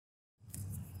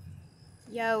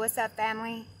Yo, what's up,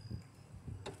 family?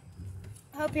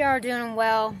 Hope y'all are doing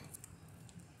well.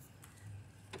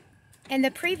 In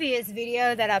the previous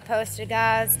video that I posted,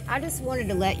 guys, I just wanted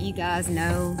to let you guys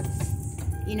know,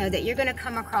 that you're going to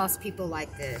come across people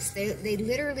like this. They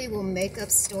literally will make up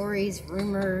stories,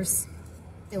 rumors.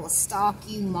 They will stalk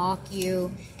you, mock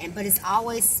you, but it's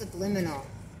always subliminal.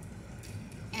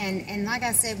 And like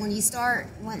I said, when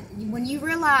you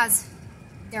realize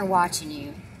they're watching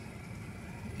you,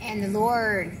 and the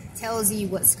Lord tells you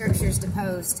what scriptures to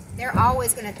post, they're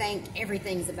always going to think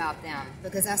everything's about them,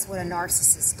 because that's what a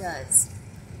narcissist does.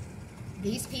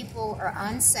 These people are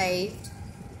unsaved.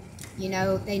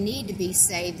 They need to be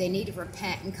saved. They need to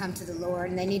repent and come to the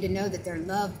Lord, and they need to know that they're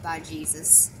loved by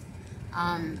Jesus.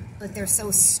 But they're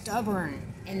so stubborn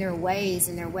in their ways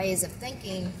and their ways of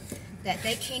thinking that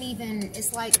they can't even,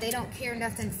 it's like they don't care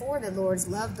nothing for the Lord's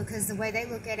love, because the way they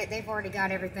look at it, they've already got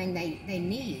everything they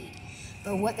need.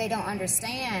 But what they don't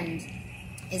understand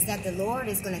is that the Lord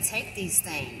is going to take these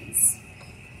things.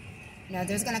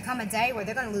 There's going to come a day where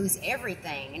they're going to lose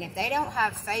everything. And if they don't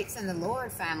have faith in the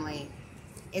Lord, family,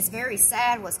 it's very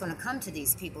sad what's going to come to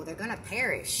these people. They're going to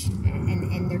perish.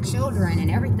 And their children and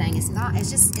everything. It's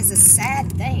a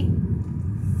sad thing.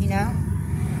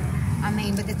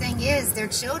 But the thing is, their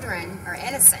children are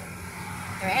innocent.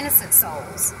 They're innocent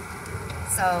souls.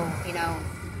 So,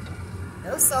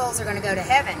 those souls are going to go to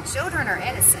heaven. Children are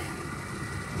innocent.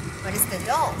 But it's the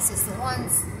adults. It's the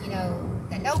ones,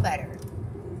 that know better.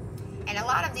 And a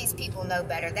lot of these people know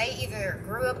better. They either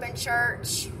grew up in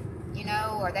church,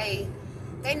 or they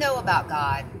know about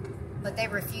God, but they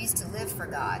refuse to live for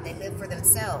God. They live for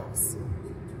themselves.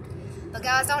 But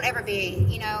guys, don't ever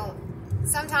be,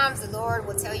 sometimes the Lord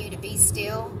will tell you to be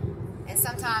still, and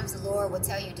sometimes the Lord will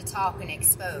tell you to talk and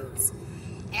expose.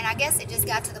 And I guess it just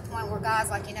got to the point where God's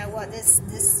like, you know what,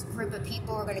 this group of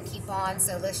people are going to keep on,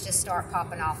 so let's just start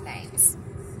popping off names.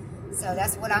 So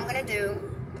that's what I'm going to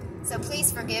do. So please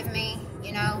forgive me,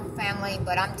 family,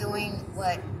 but I'm doing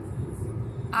what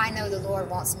I know the Lord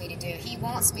wants me to do. He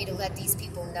wants me to let these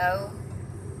people know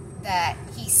that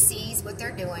He sees what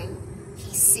they're doing.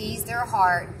 He sees their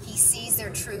heart. He sees their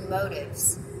true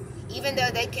motives. Even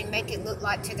though they can make it look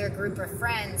like to their group of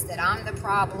friends that I'm the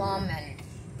problem and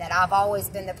that I've always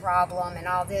been the problem and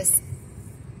all this,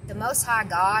 the Most High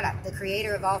God, the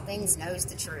Creator of all things, knows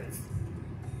the truth.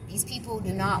 These people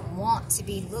do not want to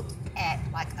be looked at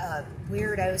like a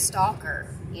weirdo stalker.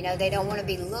 They don't want to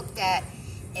be looked at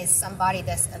as somebody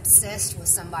that's obsessed with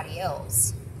somebody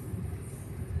else.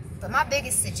 But my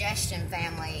biggest suggestion,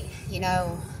 family,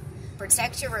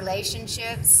 protect your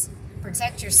relationships,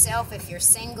 protect yourself if you're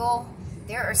single.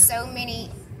 There are so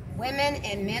many women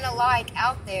and men alike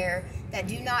out there that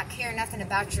do not care nothing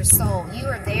about your soul. You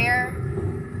are there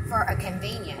for a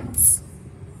convenience.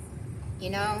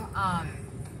 Don't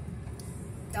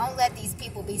let these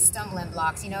people be stumbling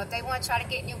blocks. If they want to try to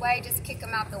get in your way, just kick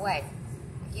them out the way.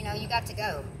 You got to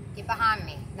go. Get behind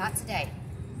me. Not today.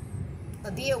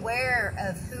 But be aware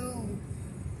of who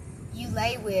you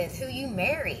lay with, who you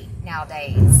marry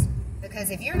nowadays.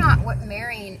 Because if you're not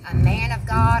marrying a man of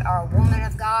God or a woman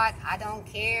of God, I don't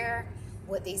care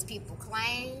what these people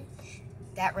claim,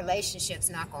 that relationship's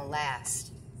not going to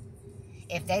last.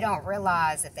 If they don't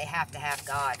realize that they have to have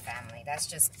God, family. That's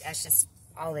just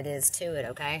all it is to it,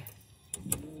 okay?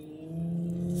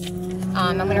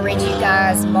 I'm going to read you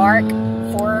guys Mark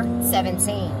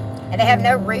 4:17. And they have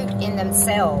no root in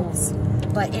themselves,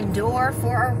 but endure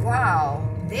for a while.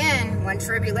 Then, when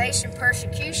tribulation,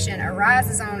 persecution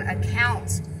arises on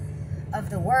account of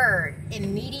the word,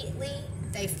 immediately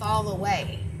they fall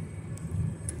away.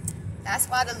 That's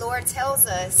why the Lord tells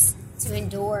us to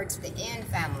endure to the end,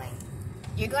 family.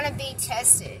 You're going to be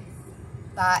tested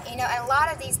by, and a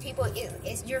lot of these people,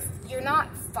 you're not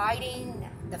fighting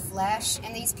the flesh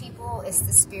and these people, it's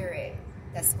the spirit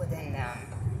that's within them.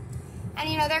 And,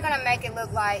 they're going to make it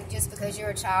look like just because you're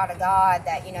a child of God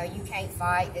that, you can't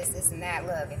fight this, and that.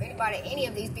 Look, if any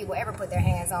of these people ever put their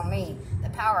hands on me, the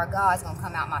power of God is going to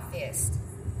come out my fist.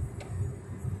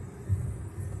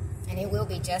 And it will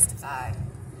be justified.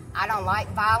 I don't like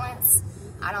violence.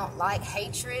 I don't like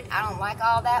hatred. I don't like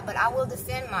all that, but I will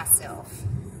defend myself.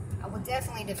 I will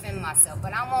definitely defend myself,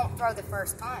 but I won't throw the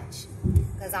first punch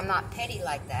because I'm not petty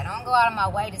like that. I don't go out of my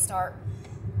way to start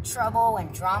trouble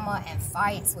and drama and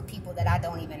fights with people that I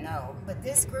don't even know. But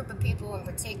this group of people in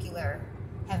particular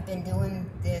have been doing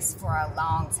this for a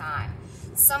long time.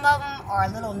 Some of them are a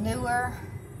little newer.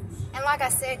 And like I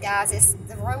said, guys, it's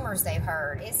the rumors they've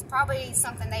heard. It's probably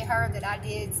something they heard that I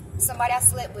did, somebody I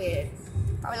slept with,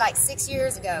 probably like 6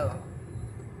 years ago.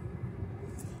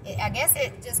 I guess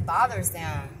it just bothers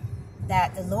them.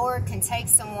 that the Lord can take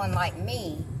someone like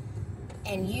me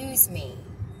and use me.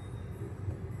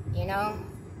 You know?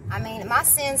 I mean, my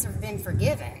sins have been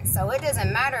forgiven. So it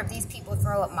doesn't matter if these people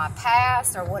throw up my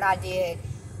past or what I did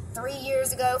 3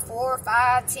 years ago, 4,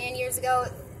 5, 10 years ago.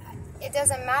 It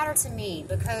doesn't matter to me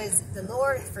because the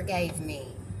Lord forgave me.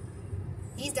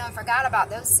 He's done forgot about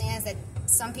those sins that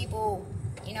some people,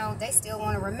 you know, they still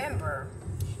want to remember.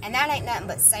 And that ain't nothing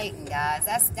but Satan, guys.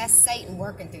 That's Satan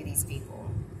working through these people.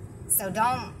 So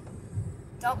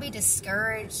don't be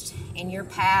discouraged in your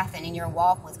path and in your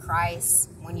walk with Christ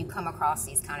when you come across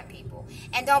these kind of people.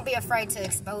 And don't be afraid to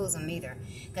expose them either.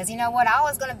 Because you know what? I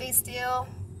was going to be still.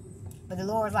 But the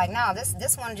Lord's like, no,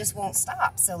 this one just won't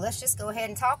stop. So let's just go ahead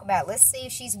and talk about it. Let's see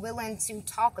if she's willing to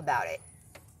talk about it.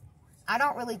 I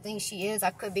don't really think she is. I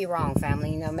could be wrong,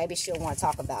 family. You know, maybe she'll want to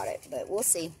talk about it. But we'll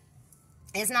see.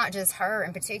 It's not just her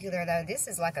in particular, though. This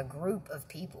is like a group of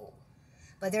people.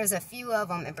 But there's a few of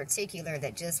them in particular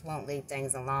that just won't leave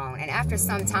things alone. And after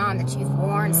some time that you've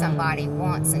warned somebody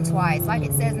once and twice, like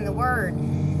it says in the Word,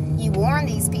 you warn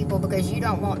these people because you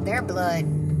don't want their blood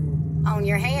on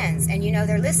your hands. And you know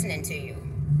they're listening to you.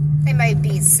 They may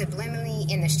be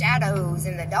subliminally in the shadows,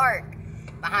 in the dark,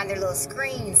 behind their little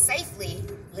screens, safely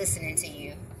listening to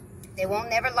you. They won't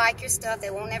never like your stuff. They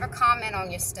won't never comment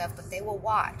on your stuff, but they will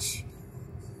watch.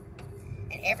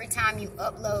 And every time you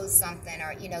upload something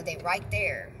or, you know, they right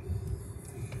there.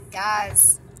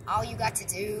 Guys, all you got to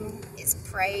do is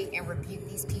pray and rebuke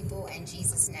these people in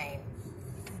Jesus' name.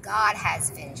 God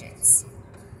has vengeance.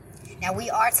 Now, we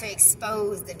are to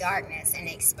expose the darkness and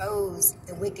expose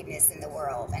the wickedness in the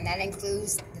world. And that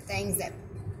includes the things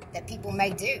that people may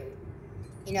do.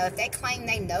 You know, if they claim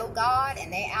they know God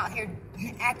and they out here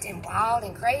acting wild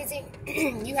and crazy,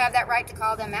 you have that right to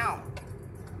call them out.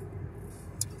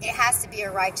 It has to be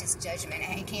a righteous judgment.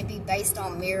 And it can't be based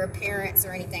on mere appearance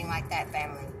or anything like that,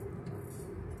 family.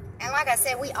 And like I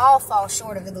said, we all fall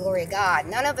short of the glory of God.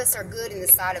 None of us are good in the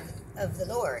sight of the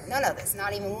Lord. None of us,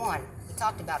 not even one. We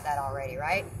talked about that already,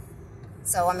 right?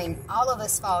 So, I mean, all of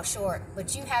us fall short.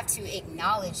 But you have to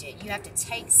acknowledge it. You have to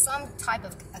take some type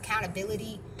of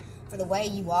accountability for the way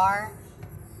you are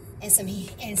and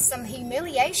some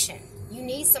humiliation. You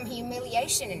need some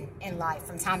humiliation in life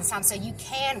from time to time so you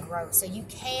can grow, so you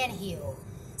can heal,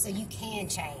 so you can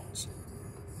change.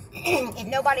 If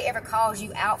nobody ever calls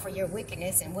you out for your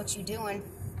wickedness and what you're doing,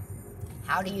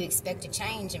 how do you expect to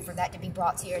change and for that to be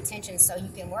brought to your attention so you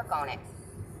can work on it?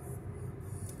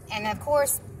 And of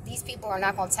course, these people are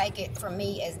not going to take it from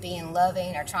me as being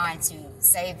loving or trying to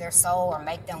save their soul or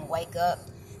make them wake up.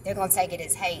 They're going to take it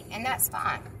as hate, and that's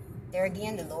fine. There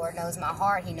again, the Lord knows my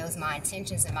heart. He knows my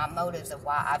intentions and my motives of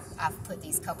why I've put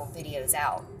these couple videos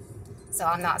out. So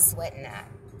I'm not sweating that.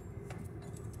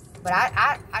 But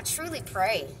I truly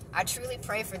pray. I truly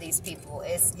pray for these people.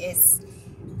 It's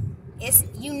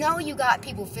you know you got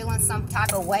people feeling some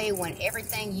type of way when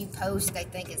everything you post they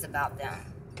think is about them.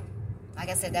 Like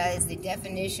I said, that is the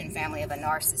definition, family, of a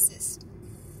narcissist.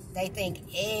 They think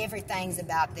everything's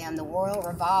about them. The world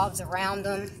revolves around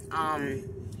them.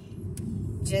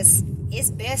 It's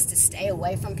best to stay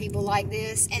away from people like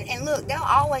this. And look, they'll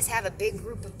always have a big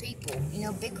group of people, you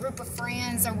know, big group of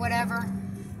friends or whatever.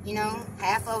 You know,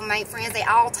 half of them ain't friends. They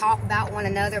all talk about one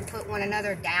another, put one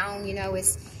another down. You know,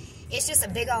 it's just a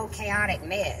big old chaotic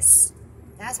mess.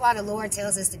 That's why the Lord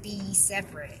tells us to be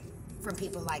separate from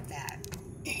people like that.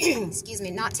 Excuse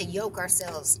me, not to yoke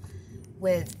ourselves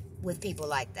with people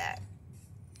like that.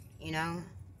 You know?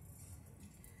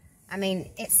 I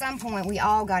mean, at some point, we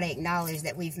all got to acknowledge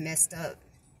that we've messed up,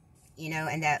 you know,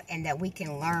 and that we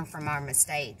can learn from our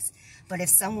mistakes. But if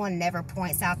someone never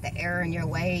points out the error in your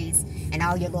ways and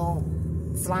all your little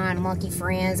flying monkey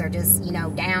friends are just, you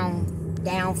know,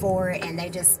 down for it and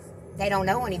they don't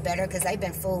know any better because they've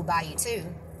been fooled by you too.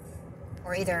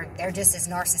 Or either they're just as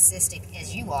narcissistic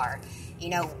as you are. You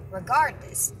know,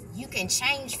 regardless, you can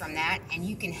change from that and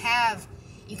you can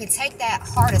take that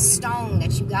heart of stone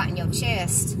that you got in your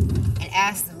chest and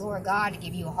ask the Lord God to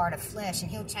give you a heart of flesh,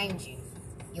 and He'll change you.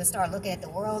 You'll start looking at the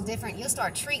world different. You'll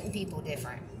start treating people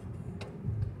different.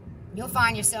 You'll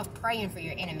find yourself praying for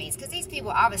your enemies, because these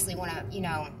people obviously want to, you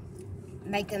know,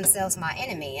 make themselves my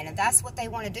enemy. And if that's what they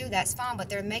want to do, that's fine. But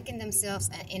they're making themselves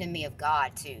an enemy of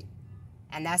God too.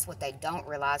 And that's what they don't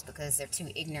realize because they're too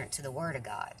ignorant to the Word of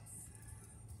God.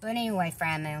 But anyway,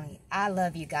 family, I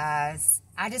love you guys.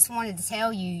 I just wanted to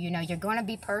tell you, you know, you're going to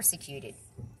be persecuted.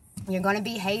 You're going to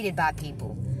be hated by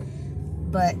people.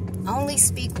 But only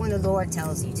speak when the Lord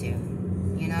tells you to.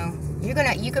 You know,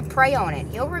 you can pray on it.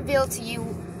 He'll reveal to you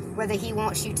whether He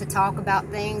wants you to talk about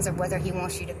things or whether He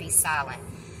wants you to be silent.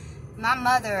 My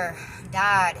mother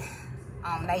died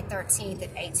on May 13th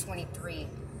at 8:23,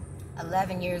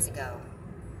 11 years ago.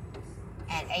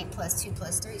 And 8 plus 2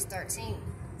 plus 3 is 13.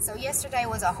 So yesterday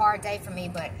was a hard day for me,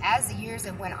 but as the years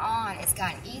have went on, it's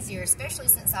gotten easier, especially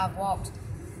since I've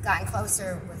gotten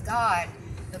closer with God,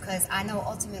 because I know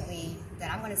ultimately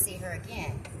that I'm going to see her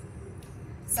again.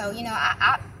 So, you know,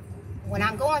 when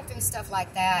I'm going through stuff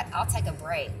like that, I'll take a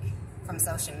break from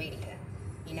social media,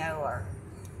 you know, or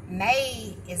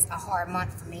May is a hard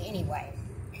month for me anyway.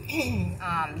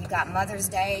 You got Mother's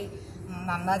Day.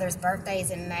 My mother's birthday is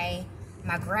in May.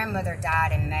 My grandmother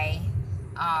died in May.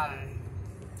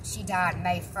 She died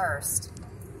May 1st.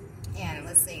 And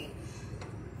let's see,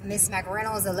 Miss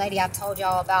McReynolds is a lady I've told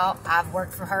y'all about. I've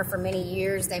worked for her for many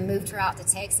years. They moved her out to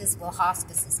Texas. Well,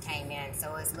 hospices came in,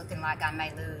 so it's looking like I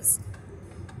may lose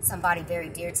somebody very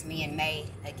dear to me in May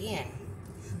again.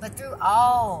 But through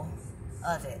all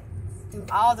of it, through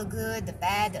all the good, the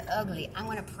bad, the ugly, I'm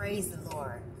going to praise the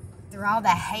Lord. Through all the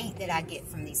hate that I get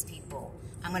from these people,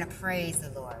 I'm going to praise the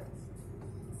Lord.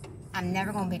 I'm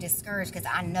never going to be discouraged because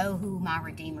I know who my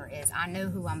Redeemer is. I know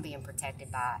who I'm being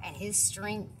protected by. And his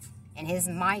strength and his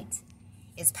might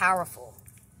is powerful.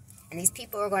 And these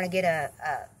people are going to get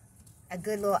a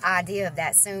good little idea of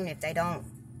that soon if they don't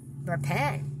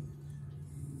repent.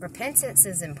 Repentance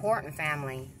is important,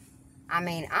 family. I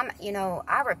mean,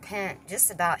 I repent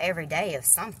just about every day of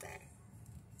something.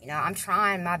 You know, I'm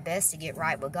trying my best to get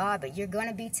right with God, but you're going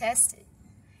to be tested.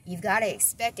 You've got to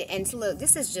expect it. And look,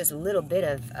 this is just a little bit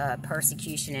of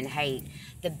persecution and hate.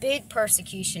 The big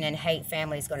persecution and hate,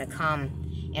 family, is going to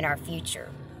come in our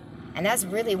future. And that's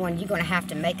really when you're going to have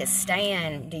to make a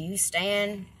stand. Do you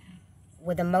stand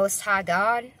with the Most High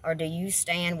God, or do you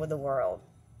stand with the world?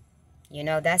 You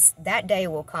know, that day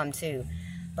will come too.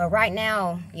 But right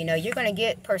now, you know, you're going to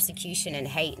get persecution and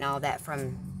hate and all that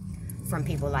from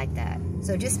people like that.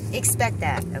 So just expect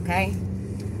that, okay?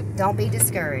 Don't be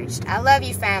discouraged. I love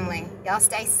you, family. Y'all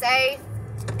stay safe,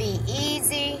 be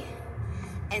easy,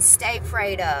 and stay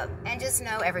prayed up. And just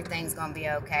know everything's going to be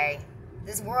okay.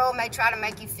 This world may try to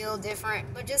make you feel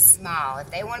different, but just smile. If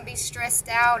they want to be stressed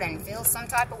out and feel some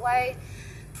type of way,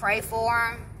 pray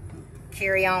for them.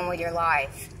 Carry on with your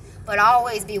life. But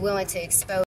always be willing to expose